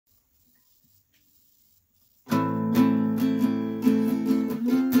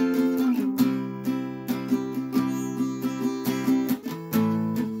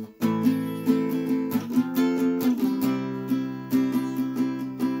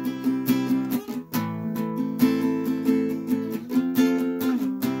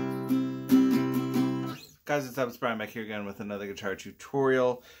up? It's Brian back here again with another guitar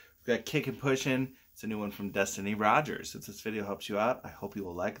tutorial. We've got Kickin Pushin. It's a new one from Destiny Rogers. If this video helps you out, I hope you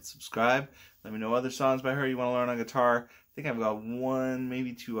will like and subscribe. Let me know other songs by her you want to learn on guitar. I think I've got one,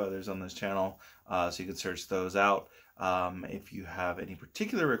 maybe two others on this channel, so you can search those out. If you have any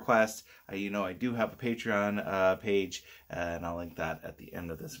particular requests, you know I do have a Patreon page, and I'll link that at the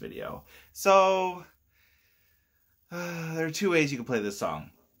end of this video. So, there are two ways you can play this song.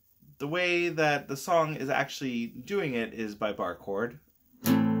 The way that the song is actually doing it is by bar chord.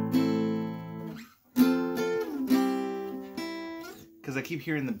 Because I keep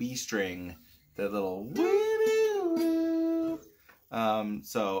hearing the B string, that little woo-doo-doo.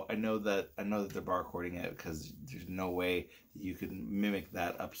 So I know that they're bar chording it, because there's no way you can mimic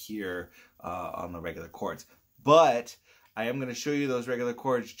that up here on the regular chords. But I am going to show you those regular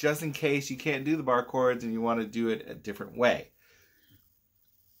chords just in case you can't do the bar chords and you want to do it a different way.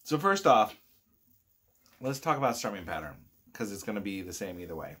 So first off, let's talk about strumming pattern, because it's going to be the same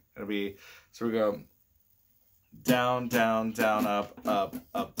either way. It'll be, so we go down, down, down, up, up,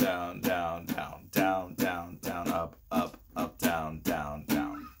 up, down, down, down, down, down, down, up, up, up, down, down,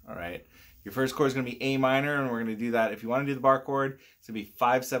 down. All right. Your first chord is going to be A minor, and we're going to do that. If you want to do the bar chord, it's going to be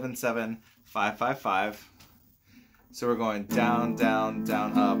 5, 7, 7, 5, 5, 5. So we're going down, down,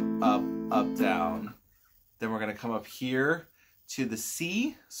 down, up, up, up, down. Then we're going to come up here to the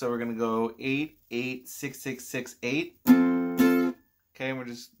C. So we're going to go 8, 8, 6, 6, 6, 8. Okay, and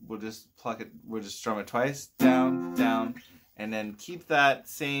we'll just pluck it, we'll just strum it twice, down, down, and then keep that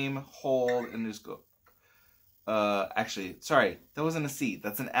same hold and just go, actually, sorry, that wasn't a C,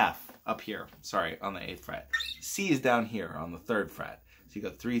 that's an F up here, sorry, on the 8th fret. C is down here on the 3rd fret. So you go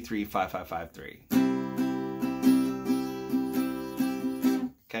 3, 3, 5, 5, 5, 3.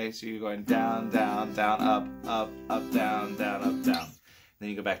 Okay, so you're going down, down, down, up, up, up, down, down, up, down. Then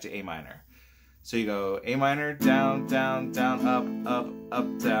you go back to A minor. So you go A minor, down, down, down, up, up,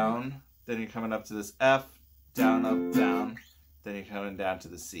 up, down. Then you're coming up to this F, down, up, down. Then you're coming down to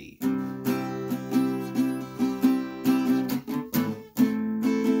the C.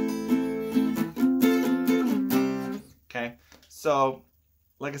 Okay, so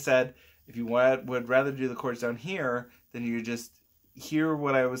like I said, if you would rather do the chords down here, then you just hear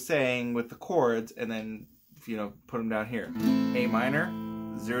what I was saying with the chords, and then, you know, put them down here. A minor,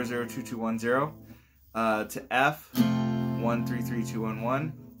 0, 0, 2, 2, 1, 0, to F, 1, 3, 3, 2, 1,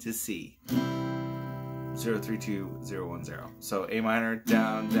 1, to C, 0, 3, 2, 0, 1, 0. So A minor,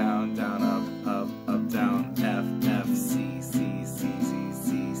 down, down, down, up, up, up, down, F, F, C, C, C, C,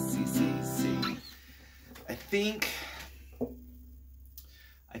 C, C, C, C. I think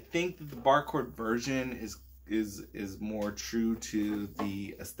that the bar chord version is more true to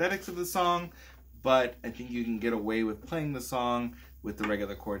the aesthetics of the song, but I think you can get away with playing the song with the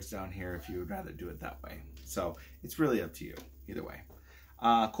regular chords down here if you would rather do it that way. So it's really up to you, either way.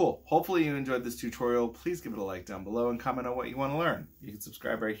 Cool. Hopefully you enjoyed this tutorial. Please give it a like down below and comment on what you want to learn. You can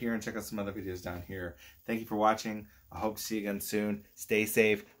subscribe right here and check out some other videos down here. Thank you for watching. I hope to see you again soon. Stay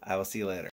safe. I will see you later.